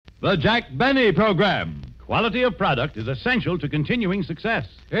The Jack Benny Program. Quality of product is essential to continuing success.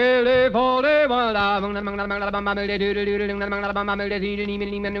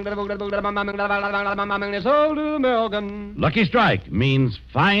 Lucky Strike means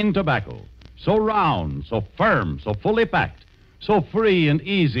fine tobacco. So round, so firm, so fully packed, so free and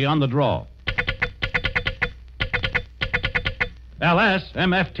easy on the draw.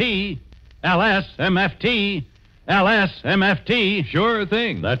 LSMFT, LSMFT, LSMFT. Sure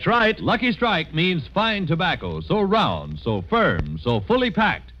thing. That's right. Lucky Strike means fine tobacco, so round, so firm, so fully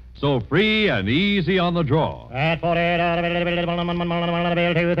packed, so free and easy on the draw. At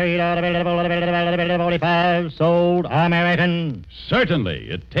 45, sold American.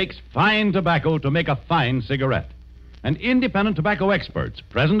 Certainly, it takes fine tobacco to make a fine cigarette. And independent tobacco experts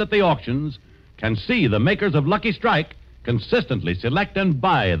present at the auctions can see the makers of Lucky Strike consistently select and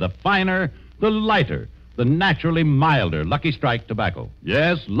buy the finer, the lighter, the naturally milder Lucky Strike tobacco.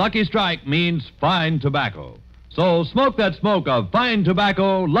 Yes, Lucky Strike means fine tobacco. So smoke that smoke of fine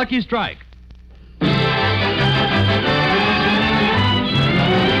tobacco, Lucky Strike. The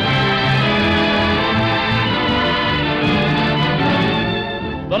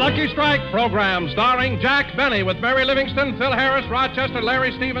Lucky Strike program, starring Jack Benny with Mary Livingston, Phil Harris, Rochester,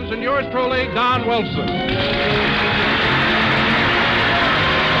 Larry Stevens, and yours truly, Don Wilson.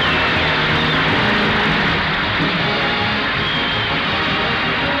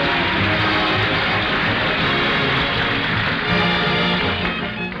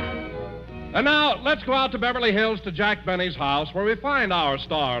 And now, let's go out to Beverly Hills to Jack Benny's house, where we find our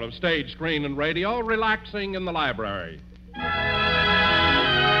star of stage, screen, and radio relaxing in the library.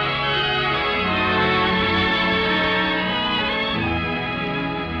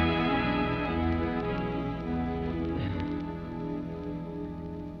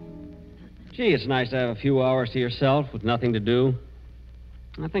 Gee, it's nice to have a few hours to yourself with nothing to do.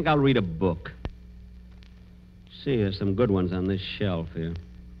 I think I'll read a book. See, there's some good ones on this shelf here.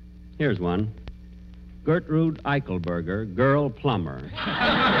 Here's one. Gertrude Eichelberger, Girl Plumber.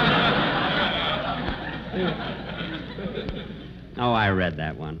 Oh, I read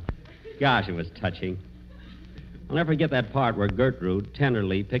that one. Gosh, it was touching. I'll never forget that part where Gertrude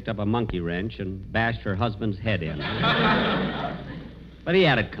tenderly picked up a monkey wrench and bashed her husband's head in. But he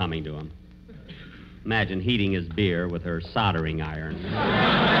had it coming to him. Imagine heating his beer with her soldering iron.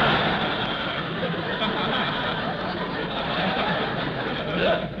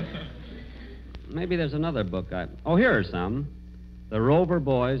 Maybe there's another book Oh, here are some. The Rover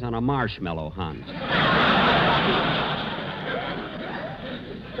Boys on a Marshmallow Hunt.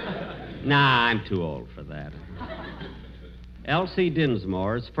 Nah, I'm too old for that. Elsie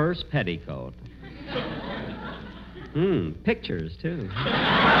Dinsmore's First Petticoat. Pictures, too.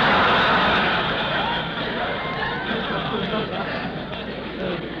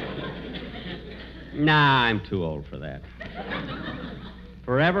 Nah, I'm too old for that.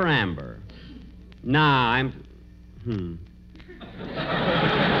 Forever Amber. Nah, I'm...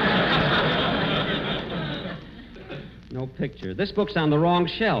 No picture. This book's on the wrong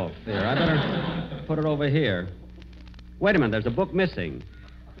shelf here. I better put it over here. Wait a minute, there's a book missing.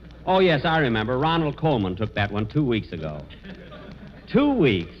 Oh, yes, I remember. Ronald Coleman took that one 2 weeks ago. 2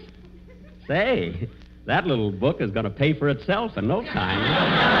 weeks? Say, that little book is going to pay for itself in no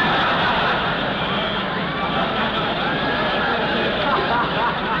time.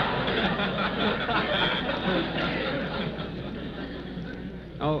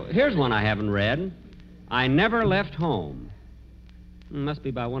 Oh, here's one I haven't read. I Never Left Home. Must be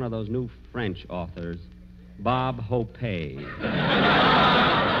by one of those new French authors. Bob Hope.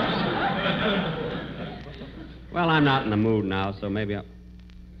 Well, I'm not in the mood now, so maybe I'll...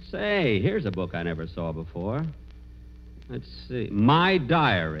 Say, here's a book I never saw before. Let's see. My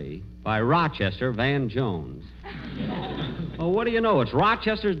Diary by Rochester Van Jones. Oh, what do you know? It's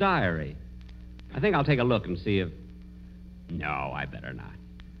Rochester's diary. I think I'll take a look and see if... No, I better not.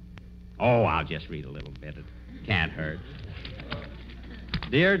 Oh, I'll just read a little bit. It can't hurt.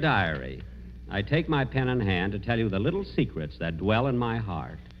 Dear Diary, I take my pen in hand to tell you the little secrets that dwell in my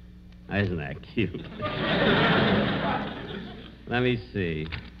heart. Isn't that cute? Let me see.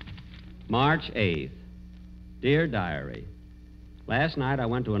 March 8th. Dear Diary, last night I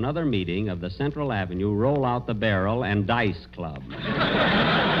went to another meeting of the Central Avenue Roll Out the Barrel and Dice Club.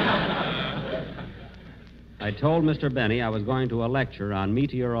 I told Mr. Benny I was going to a lecture on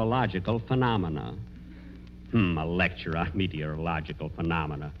meteorological phenomena. A lecture on meteorological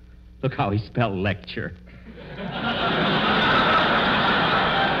phenomena. Look how he spelled lecture.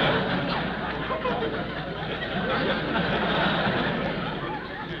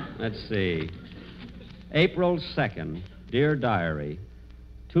 Let's see. April 2nd. Dear Diary,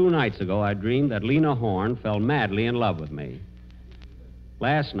 2 nights ago, I dreamed that Lena Horne fell madly in love with me.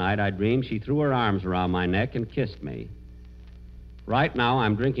 Last night, I dreamed she threw her arms around my neck and kissed me. Right now,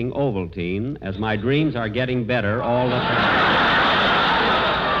 I'm drinking Ovaltine as my dreams are getting better all the time.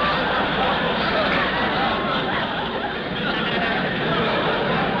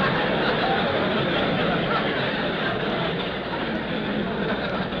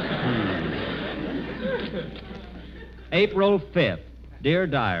 April 5th. Dear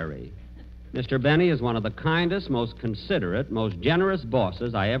Diary, Mr. Benny is one of the kindest, most considerate, most generous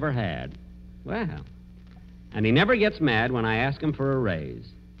bosses I ever had. Well, and he never gets mad when I ask him for a raise.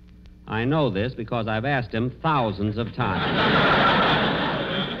 I know this because I've asked him thousands of times.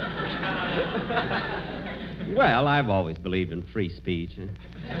 Well, I've always believed in free speech.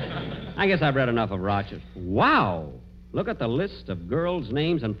 I guess I've read enough of Rochester. Wow! Look at the list of girls'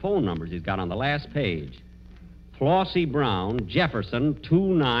 names and phone numbers he's got on the last page. Flossie Brown, Jefferson,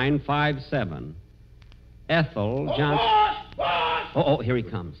 2957. Ethel, John... Boss! Oh, here he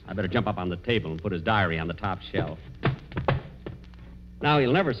comes. I better jump up on the table and put his diary on the top shelf. Now,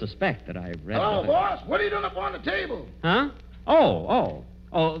 he'll never suspect that I've read... Hello, boss. What are you doing up on the table? Huh? Oh,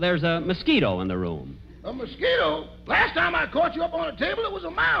 there's a mosquito in the room. A mosquito? Last time I caught you up on a table, it was a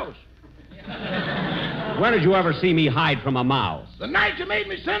mouse. Where did you ever see me hide from a mouse? The night you made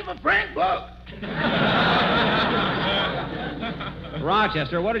me send for Frank Buck.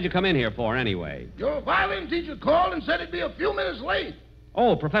 Rochester, what did you come in here for, anyway? Your violin teacher called and said he'd be a few minutes late.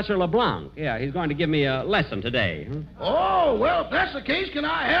 Oh, Professor LeBlanc. Yeah, he's going to give me a lesson today. Oh, well, if that's the case, can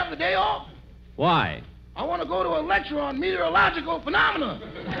I have the day off? Why? I want to go to a lecture on meteorological phenomena.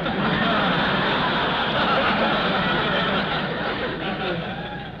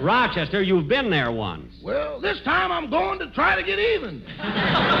 Rochester, you've been there once. Well, this time I'm going to try to get even.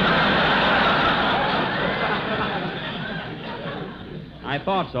 I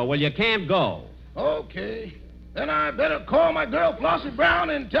thought so. Well, you can't go. Okay. Then I better call my girl Flossie Brown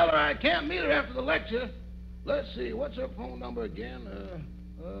and tell her I can't meet her after the lecture. Let's see, what's her phone number again?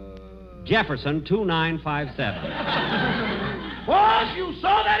 Jefferson, 2957. Boss, you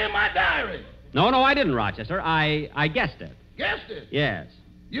saw that in my diary. No, I didn't, Rochester. I guessed it. Guessed it? Yes.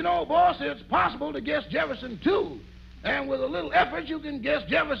 You know, boss, it's possible to guess Jefferson 2. And with a little effort, you can guess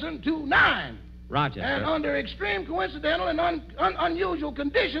Jefferson 29. Rochester. And under extreme coincidental and unusual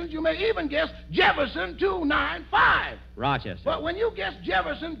conditions, you may even guess Jefferson 295. Rochester. But when you guess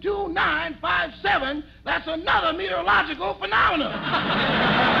Jefferson 2957, that's another meteorological phenomenon.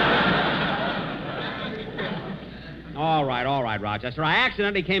 All right, Rochester. I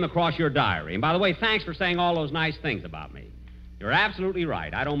accidentally came across your diary. And by the way, thanks for saying all those nice things about me. You're absolutely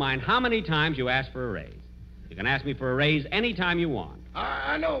right. I don't mind how many times you ask for a raise. You can ask me for a raise any time you want.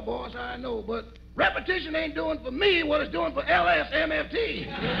 I know, boss, I know, but repetition ain't doing for me what it's doing for LSMFT.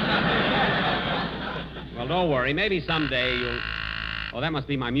 Well, don't worry. Maybe someday you'll... Oh, that must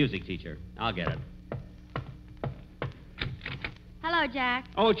be my music teacher. I'll get it. Hello, Jack.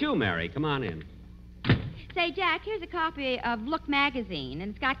 Oh, it's you, Mary. Come on in. Say, Jack, here's a copy of Look magazine,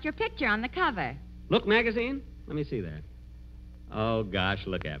 and it's got your picture on the cover. Look magazine? Let me see that. Oh, gosh,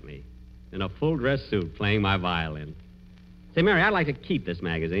 look at me. In a full-dress suit playing my violin. Say, Mary, I'd like to keep this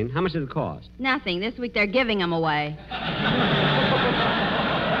magazine. How much does it cost? Nothing. This week they're giving them away.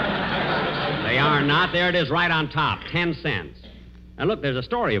 They are not. There it is right on top. 10 cents. And look, there's a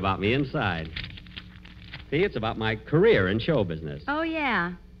story about me inside. See, it's about my career in show business. Oh,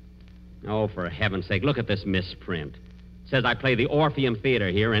 yeah. Oh, for heaven's sake, look at this misprint. It says I play the Orpheum Theater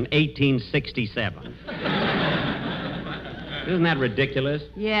here in 1867. Isn't that ridiculous?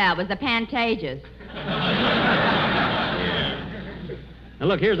 Yeah, it was the Pantages. Now,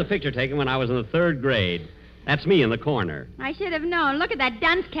 look, here's a picture taken when I was in the 3rd grade. That's me in the corner. I should have known. Look at that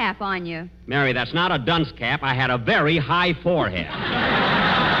dunce cap on you. Mary, that's not a dunce cap. I had a very high forehead.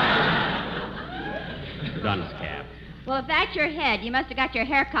 Dunce cap. Well, if that's your head, you must have got your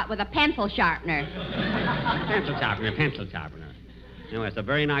hair cut with a pencil sharpener. Pencil sharpener. You know, it's a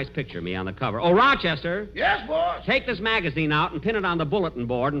very nice picture of me on the cover. Oh, Rochester. Yes, boss? Take this magazine out and pin it on the bulletin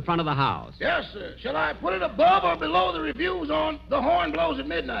board in front of the house. Yes, sir. Shall I put it above or below the reviews on The Horn Blows at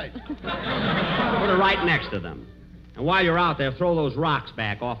Midnight? Put it right next to them. And while you're out there, throw those rocks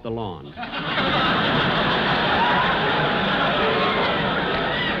back off the lawn.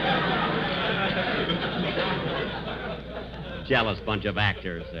 Jealous bunch of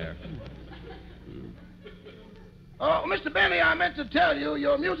actors there. Oh, Mr. Benny, I meant to tell you,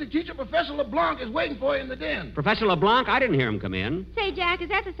 your music teacher, Professor LeBlanc, is waiting for you in the den. Professor LeBlanc? I didn't hear him come in. Say, Jack, is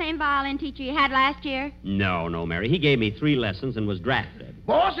that the same violin teacher you had last year? No, Mary. He gave me 3 lessons and was drafted.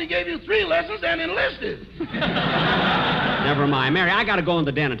 Boss, he gave you 3 lessons and enlisted. Never mind. Mary, I got to go in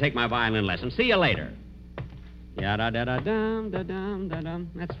the den and take my violin lesson. See you later. Ya-da-da-da-dum, da-dum,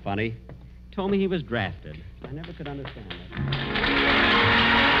 da-dum. That's funny. Told me he was drafted. I never could understand that.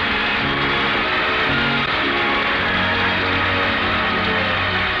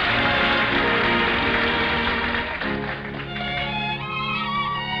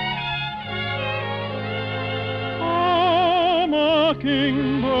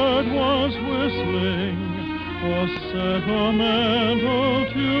 Mockingbird was whistling a sentimental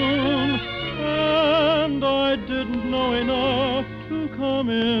tune, and I didn't know enough to come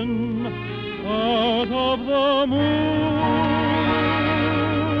in out of the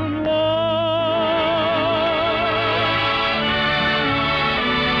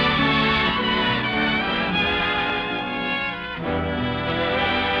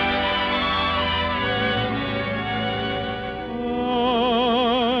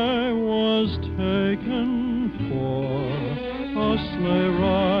sleigh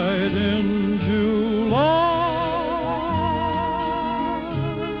ride in July.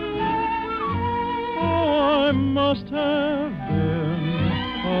 Oh, I must have been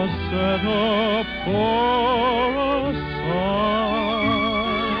a setup for a sigh.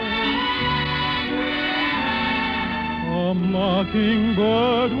 A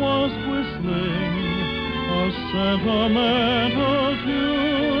mockingbird was whistling a sentimental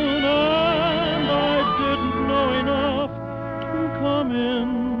tune, and I didn't know enough come in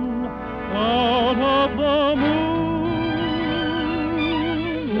out of the moonlight.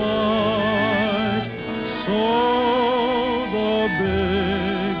 So the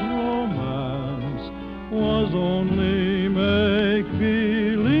big romance was only make-believe.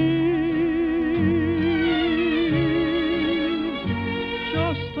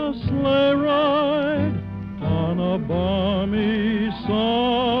 Just a sleigh ride on a balmy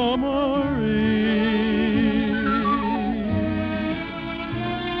summer eve.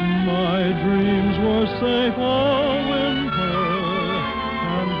 My dreams were safe all winter,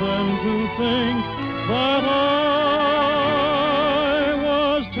 and then to think that I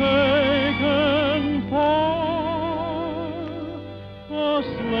was taken for a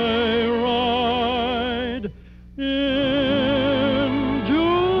sleigh ride in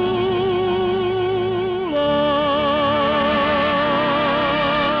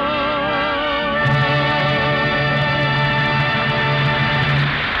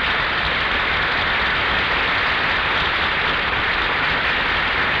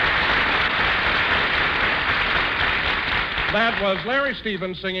That was Larry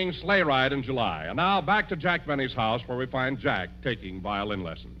Stevens singing Sleigh Ride in July. And now back to Jack Benny's house, where we find Jack taking violin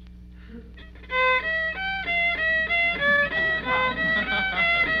lessons.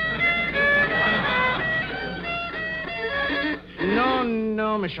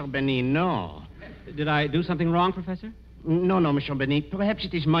 No, Monsieur Benny, no. Did I do something wrong, Professor? No, Monsieur Benny. Perhaps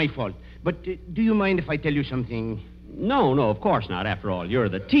it is my fault. But do you mind if I tell you something? No, of course not. After all, you're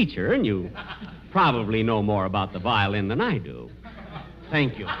the teacher, and you probably know more about the violin than I do.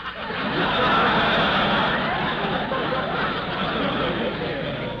 Thank you.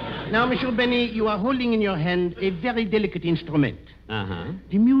 Now, Monsieur Benny, you are holding in your hand a very delicate instrument. Uh-huh.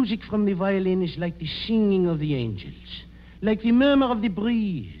 The music from the violin is like the singing of the angels, like the murmur of the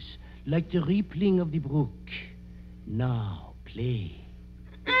breeze, like the rippling of the brook. Now, play.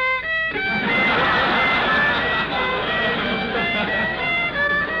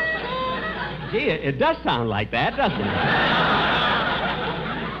 Gee, it does sound like that, doesn't it?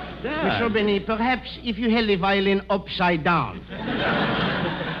 Monsieur Benny, perhaps if you held the violin upside down.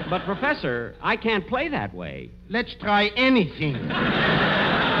 But, Professor, I can't play that way. Let's try anything.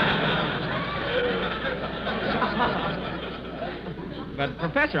 But,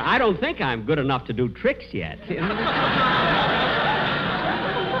 Professor, I don't think I'm good enough to do tricks yet.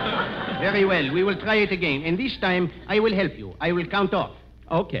 Very well. We will try it again. And this time, I will help you. I will count off.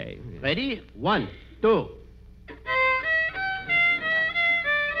 Okay. Ready? 1, 2.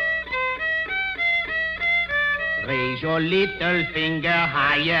 Raise your little finger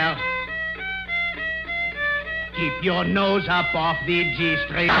higher. Keep your nose up off the G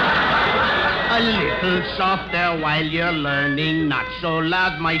string. A little softer while you're learning. Not so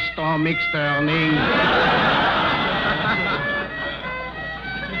loud, my stomach's turning.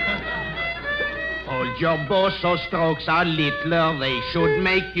 Hold your bow so strokes are littler. They should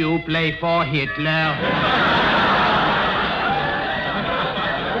make you play for Hitler.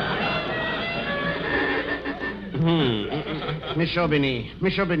 Monsieur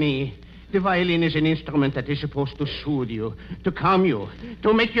Benny, The violin is an instrument that is supposed to soothe you, to calm you,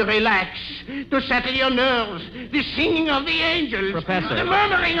 to make you relax, to settle your nerves. The singing of the angels. Professor. The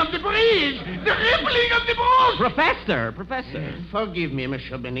murmuring of the breeze. The rippling of the brook. Professor. Forgive me,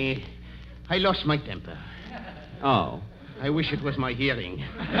 Monsieur Benny. I lost my temper. Oh. I wish it was my hearing.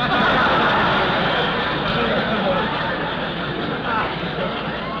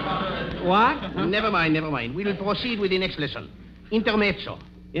 What? Never mind. We will proceed with the next lesson. Intermezzo.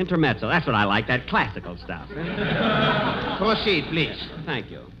 Intermezzo. That's what I like, that classical stuff. Proceed, please.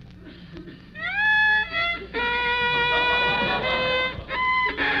 Thank you.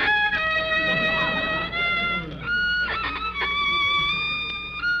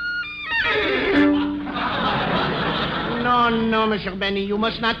 No, Monsieur Benny, you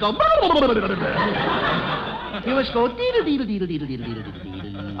must not go. You must go deedle, deedle, deedle, deedle, deedle, deedle,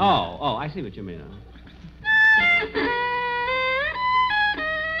 deedle. Oh, I see what you mean.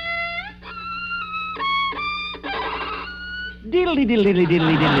 Diddly, diddly, diddly,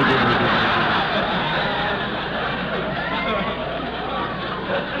 diddly, diddly, diddly.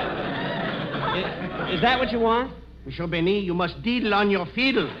 Is that what you want? Monsieur Benny, you must diddle on your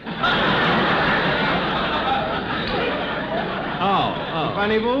fiddle. Oh.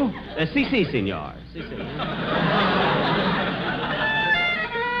 Comprenez-vous? Si, senor. Si.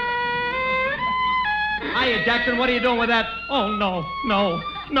 Hiya, Jackson, what are you doing with that? Oh,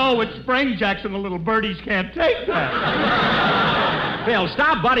 no, it's spring, Jackson. The little birdies can't take that. Phil,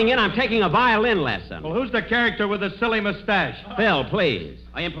 stop butting in. I'm taking a violin lesson. Well, who's the character with the silly mustache? Phil, please.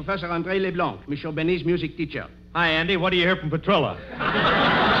 I am Professor André Leblanc, Monsieur Benny's music teacher. Hi, Andy. What do you hear from Petrilla?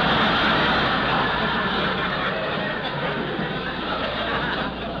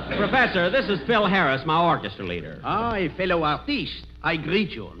 Professor, this is Phil Harris, my orchestra leader. Ah, a fellow artiste. I greet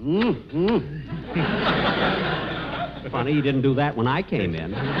you. Funny, you didn't do that when I came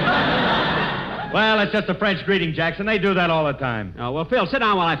in. Well, it's just a French greeting, Jackson. They do that all the time. Oh, well, Phil, sit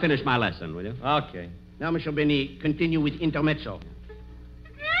down while I finish my lesson, will you? Okay. Now, Monsieur Benny, continue with intermezzo.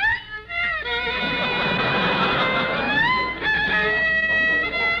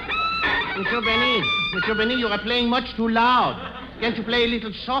 Monsieur Benny, you are playing much too loud. Can't you play a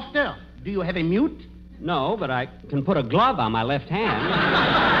little softer? Do you have a mute? No, but I can put a glove on my left hand.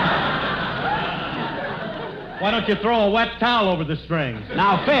 Why don't you throw a wet towel over the strings?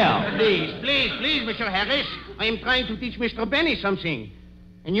 Now, Phil. Please, Monsieur Harris. I am trying to teach Mr. Benny something.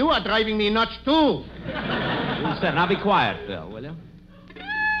 And you are driving me nuts, too. You said, now be quiet, Phil, will you?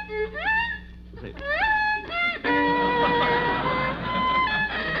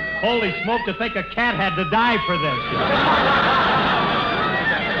 Holy smoke, to think a cat had to die for this.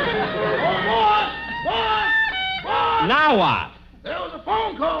 Boy! Now what? There was a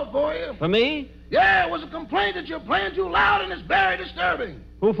phone call for you. For me? Yeah, it was a complaint that you're playing too loud and it's very disturbing.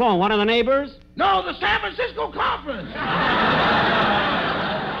 Who phoned? One of the neighbors? No, the San Francisco conference.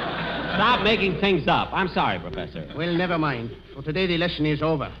 Stop making things up. I'm sorry, Professor. Well, never mind. For today, the lesson is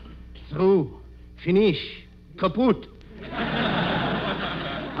over. Through. Finish. Kaput.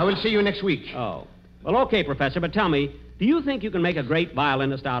 I will see you next week. Oh. Well, okay, Professor, but tell me, do you think you can make a great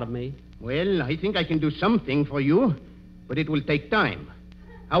violinist out of me? Well, I think I can do something for you, but it will take time.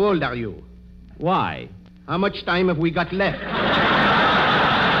 How old are you? Why? How much time have we got left?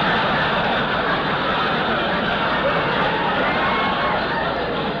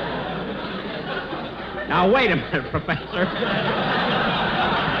 Now, wait a minute, Professor.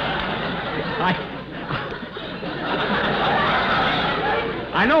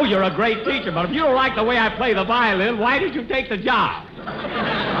 I know you're a great teacher, but if you don't like the way I play the violin, why did you take the job?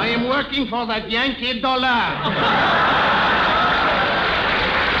 I am working for that Yankee dollar.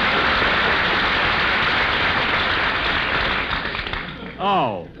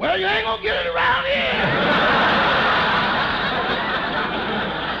 Oh. Well, you ain't gonna get it around here.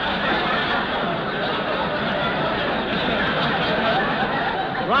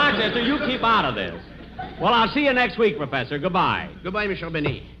 Rochester, you keep out of this. Well, I'll see you next week, Professor. Goodbye. Goodbye, Monsieur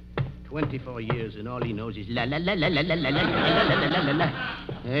Benny. 24 years, and all he knows is la la la la la la la la la la la la.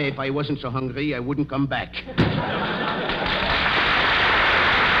 Hey, if I wasn't so hungry, I wouldn't come back.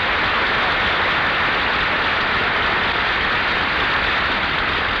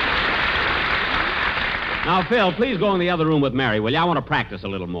 Now, Phil, please go in the other room with Mary, will you? I want to practice a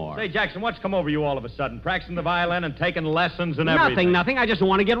little more. Say, Jackson, what's come over you all of a sudden? Practicing the violin and taking lessons and everything? Nothing. I just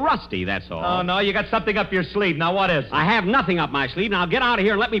want to get rusty, that's all. Oh, no, you got something up your sleeve. Now, what is it? I have nothing up my sleeve. Now, get out of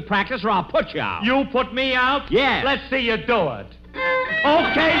here and let me practice, or I'll put you out. You put me out? Yes. Let's see you do it.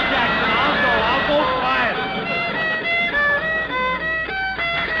 Okay, Jackson, I'll go quiet.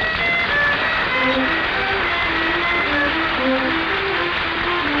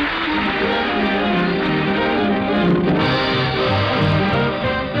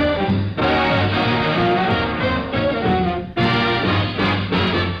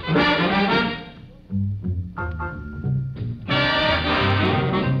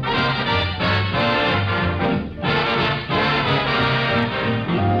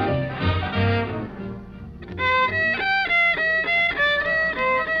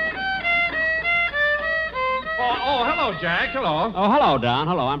 Jack. Hello. Oh, hello, Don.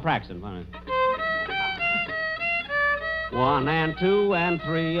 Hello. I'm practicing. 1 and 2 and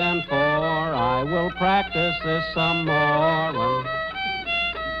 3 and 4. I will practice this some more.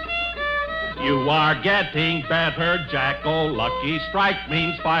 You are getting better, Jack. Oh, Lucky Strike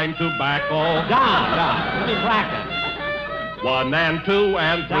means fine tobacco. Don, let me practice. 1 and 2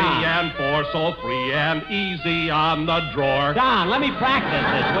 and 3 Don. and 4, so free and easy on the drawer. Don, let me practice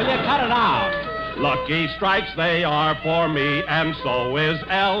this. Will you cut it out? Lucky Strikes, they are for me, and so is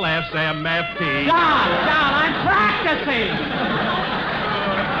LSMFT. Don, I'm practicing.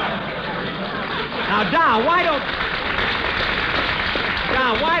 Now, Don, why don't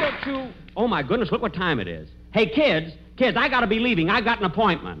you... Oh, my goodness, look what time it is. Hey, kids, I got to be leaving. I've got an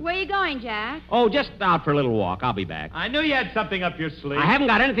appointment. Where are you going, Jack? Oh, just out for a little walk. I'll be back. I knew you had something up your sleeve. I haven't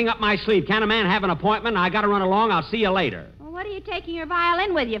got anything up my sleeve. Can't a man have an appointment? I got to run along. I'll see you later. Well, what are you taking your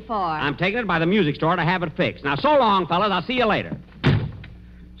violin with you for? I'm taking it by the music store to have it fixed. Now, so long, fellas. I'll see you later.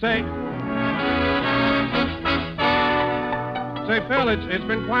 Say, Phil, it's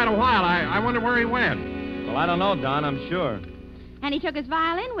been quite a while. I wonder where he went. Well, I don't know, Don, I'm sure. And he took his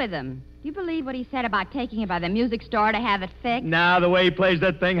violin with him. Do you believe what he said about taking it by the music store to have it fixed? Now, the way he plays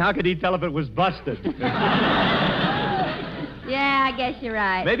that thing, how could he tell if it was busted? Yeah, I guess you're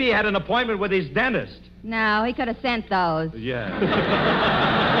right. Maybe he had an appointment with his dentist. No, he could have sent those. Yeah.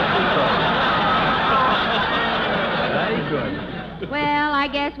 Very good. Well, I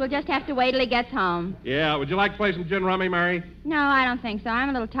guess we'll just have to wait till he gets home. Yeah, would you like to play some gin rummy, Mary? No, I don't think so. I'm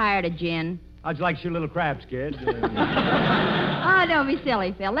a little tired of gin. How'd you like to shoot little craps, kid? Oh, don't be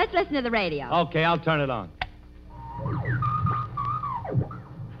silly, Phil. Let's listen to the radio. Okay, I'll turn it on.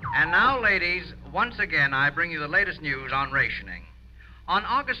 And now, ladies, once again, I bring you the latest news on rationing. On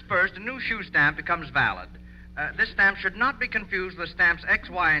August 1st, a new shoe stamp becomes valid. This stamp should not be confused with stamps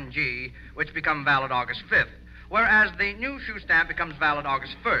X, Y, and G, which become valid August 5th, whereas the new shoe stamp becomes valid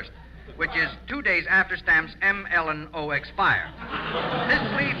August 1st, which is 2 days after stamps M, L, and O expire. This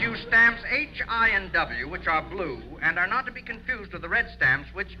leaves you stamps H, I, and W, which are blue, and are not to be confused with the red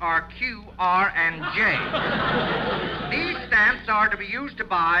stamps, which are Q, R, and J. These stamps are to be used to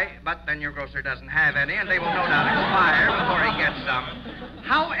buy, but then your grocer doesn't have any, and they will no doubt expire before he gets some.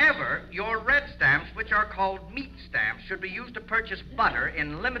 However, your red stamps, which are called meat stamps, should be used to purchase butter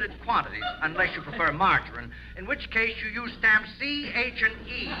in limited quantities, unless you prefer margarine, in which case you use stamps C, H, and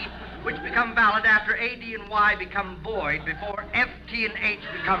E, which become valid after A, D, and Y become void before F, T, and H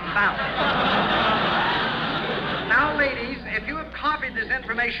become valid. Now, ladies, if you have copied this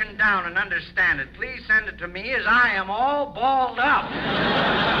information down and understand it, please send it to me, as I am all balled up.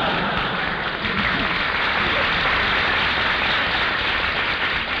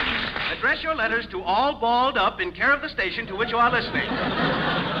 Address your letters to All Balled Up in care of the station to which you are listening.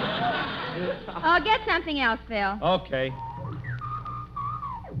 Oh, get something else, Phil. Okay.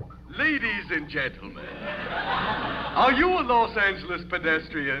 Ladies and gentlemen, are you a Los Angeles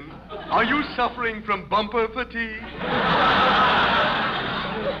pedestrian? Are you suffering from bumper fatigue?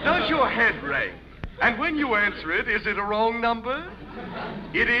 Does your head ring? And when you answer it, is it a wrong number?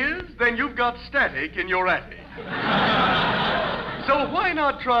 It is? Then you've got static in your attic. So why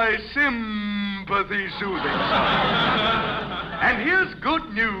not try sympathy soothing syrup? And here's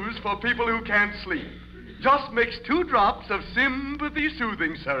good news for people who can't sleep. Just mix 2 drops of sympathy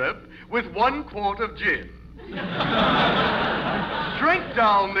soothing syrup with 1 quart of gin. Drink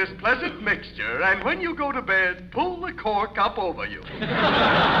down this pleasant mixture, and when you go to bed, pull the cork up over you.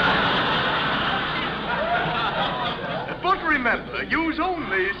 But remember, use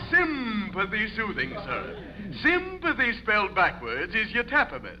only sympathy soothing syrup. Sympathy spelled backwards is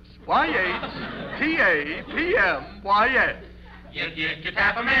Yatapamis. Y-H-T-A-P-M-Y-S. Yit,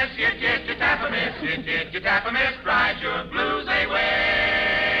 Yatapamis, yit, Yatapamis, yit, Yatapamis, drives your blues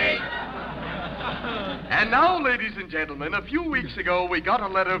away. And now, ladies and gentlemen, a few weeks ago we got a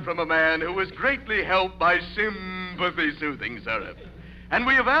letter from a man who was greatly helped by sympathy soothing syrup. And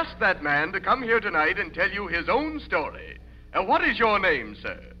we have asked that man to come here tonight and tell you his own story. What is your name,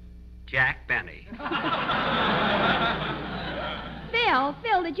 sir? Jack Benny.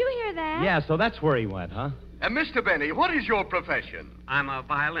 Phil, did you hear that? Yeah, so that's where he went, huh? Mr. Benny, what is your profession? I'm a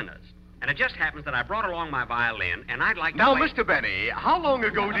violinist. And it just happens that I brought along my violin, and I'd like to Now, play... Mr. Benny, how long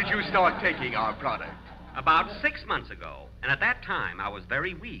ago did you start taking our product? About 6 months ago. And at that time, I was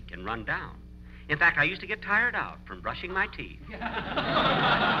very weak and run down. In fact, I used to get tired out from brushing my teeth. But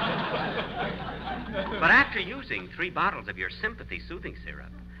after using 3 bottles of your sympathy soothing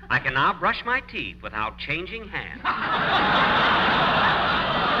syrup, I can now brush my teeth without changing hands.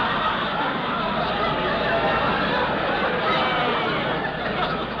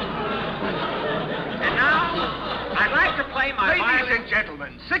 And now, I'd like to play and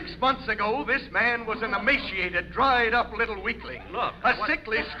gentlemen, 6 months ago, this man was an emaciated, dried-up little weakling. Look, A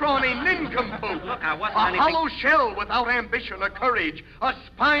sickly, scrawny nincompoop. Look, I wasn't A anything... hollow shell without ambition or courage. A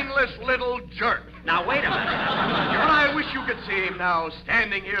spineless little jerk. Now, wait a minute. But I wish you could see him now,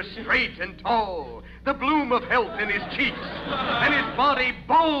 standing here straight and tall, the bloom of health in his cheeks, and his body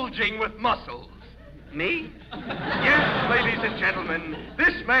bulging with muscles. Me? Yes, ladies and gentlemen,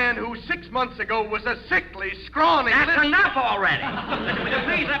 this man who 6 months ago was a sickly, scrawny That's little... enough already.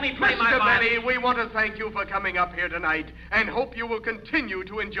 Please let me play my Mr. violin. Benny, we want to thank you for coming up here tonight and hope you will continue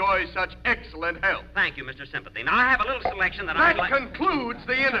to enjoy such excellent health. Thank you, Mr. Sympathy. Now, I have a little selection that I'd That like... concludes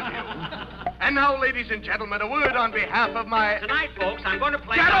the interview. And now, ladies and gentlemen, a word on behalf of my... Tonight, folks, I'm going to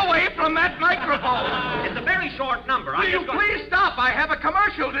play... Get away from that microphone! It's a very short number. Will you please stop? I have a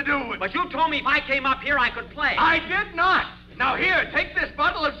commercial to do. But you told me if I came up here, I could play. I did not. Now, here, take this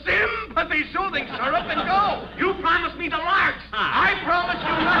bottle of sympathy soothing syrup and go. You promised me the large size. I promise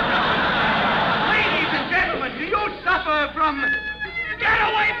you nothing. Ladies and gentlemen, do you suffer from... Get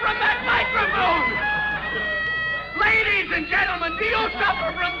away from that microphone! Ladies and gentlemen, do you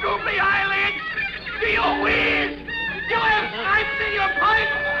suffer from droopy eyelids? Do you wheeze? You have stripes in your pipe?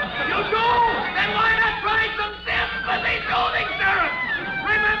 You do? Then why not try some sympathy soothing syrup?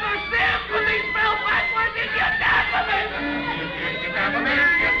 Remember, sympathy spelled backwards is your Daffodil.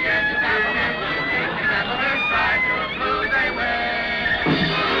 Drive your blues away.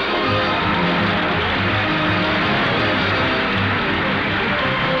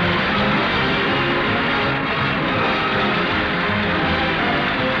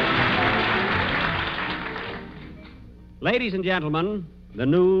 Ladies and gentlemen, the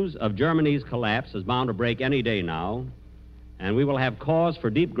news of Germany's collapse is bound to break any day now, and we will have cause for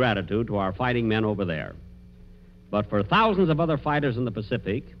deep gratitude to our fighting men over there. But for thousands of other fighters in the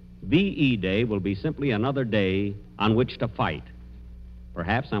Pacific, VE Day will be simply another day on which to fight,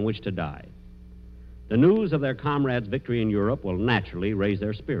 perhaps on which to die. The news of their comrades' victory in Europe will naturally raise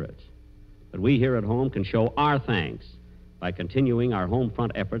their spirits. But we here at home can show our thanks by continuing our home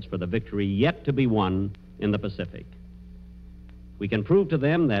front efforts for the victory yet to be won in the Pacific. We can prove to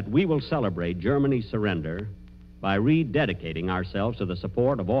them that we will celebrate Germany's surrender by rededicating ourselves to the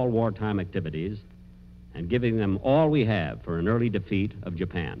support of all wartime activities and giving them all we have for an early defeat of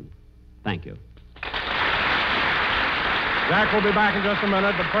Japan. Thank you. Jack will be back in just a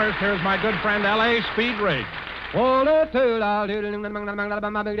minute, but first, here's my good friend L.A. Speed Riggs. Quality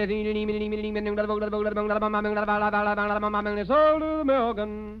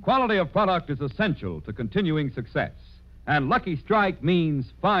of product is essential to continuing success. And Lucky Strike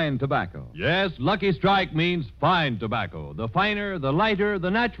means fine tobacco. Yes, Lucky Strike means fine tobacco. The finer, the lighter, the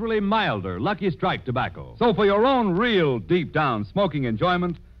naturally milder Lucky Strike tobacco. So for your own real deep-down smoking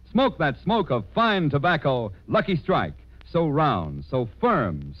enjoyment, smoke that smoke of fine tobacco, Lucky Strike. So round, so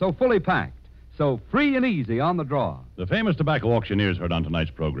firm, so fully packed, so free and easy on the draw. The famous tobacco auctioneers heard on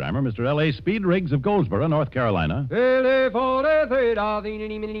tonight's program are Mr. L.A. Speed Riggs of Goldsboro, North Carolina, and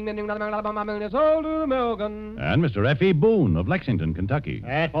Mr. F.E. Boone of Lexington, Kentucky.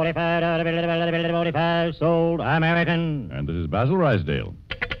 At 45, sold American. And this is Basil Rysdale.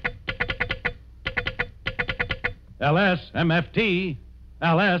 LSMFT,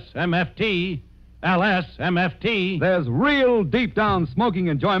 LSMFT, LSMFT. There's real deep-down smoking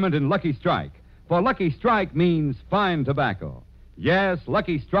enjoyment in Lucky Strike. For Lucky Strike means fine tobacco. Yes,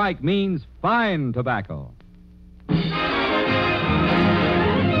 Lucky Strike means fine tobacco.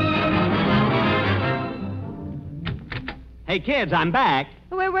 Hey, kids, I'm back.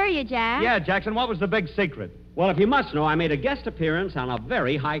 Where were you, Jack? Yeah, Jackson, what was the big secret? Well, if you must know, I made a guest appearance on a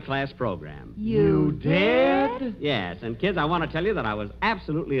very high-class program. You did? Yes, and kids, I want to tell you that I was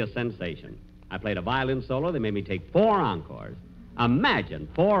absolutely a sensation. I played a violin solo. They made me take 4 encores. Imagine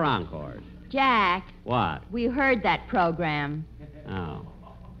 4 encores. Jack, What? we heard that program. Oh.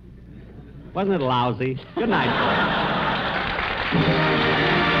 Wasn't it lousy? Good night,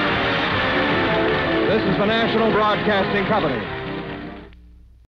 This is the National Broadcasting Company.